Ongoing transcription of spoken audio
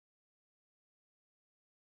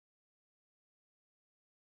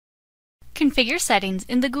Configure settings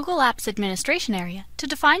in the Google Apps Administration area to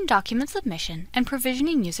define document submission and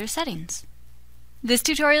provisioning user settings. This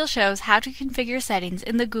tutorial shows how to configure settings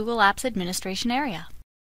in the Google Apps Administration area.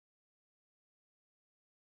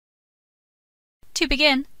 To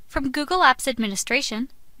begin, from Google Apps Administration,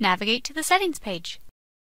 navigate to the Settings page.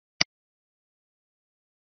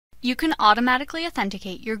 You can automatically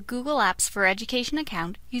authenticate your Google Apps for Education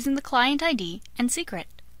account using the client ID and secret.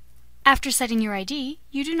 After setting your ID,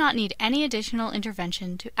 you do not need any additional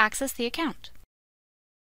intervention to access the account.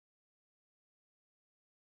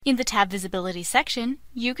 In the Tab Visibility section,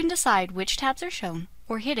 you can decide which tabs are shown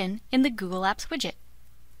or hidden in the Google Apps widget.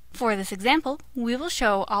 For this example, we will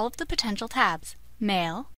show all of the potential tabs: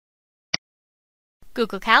 Mail,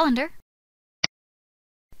 Google Calendar,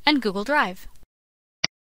 and Google Drive.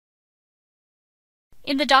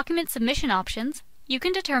 In the Document Submission options, you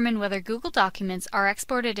can determine whether Google documents are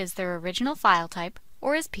exported as their original file type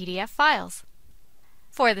or as PDF files.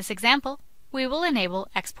 For this example, we will enable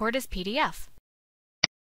Export as PDF.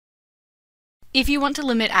 If you want to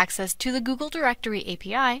limit access to the Google Directory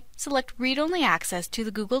API, select Read-Only Access to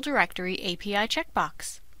the Google Directory API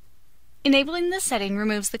checkbox. Enabling this setting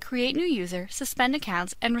removes the Create New User, Suspend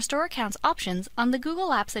Accounts, and Restore Accounts options on the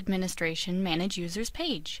Google Apps Administration Manage Users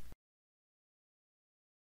page.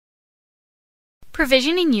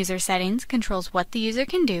 Provisioning user settings controls what the user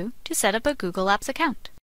can do to set up a Google Apps account.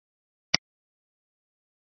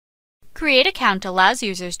 Create Account allows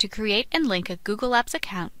users to create and link a Google Apps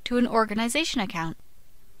account to an organization account.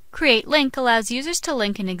 Create Link allows users to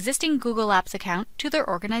link an existing Google Apps account to their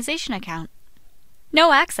organization account.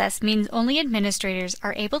 No access means only administrators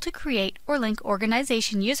are able to create or link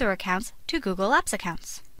organization user accounts to Google Apps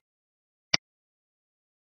accounts.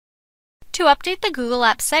 To update the Google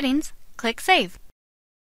Apps settings, click Save.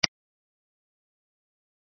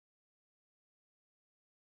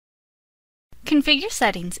 Configure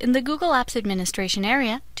settings in the Google Apps Administration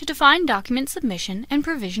area to define document submission and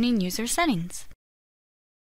provisioning user settings.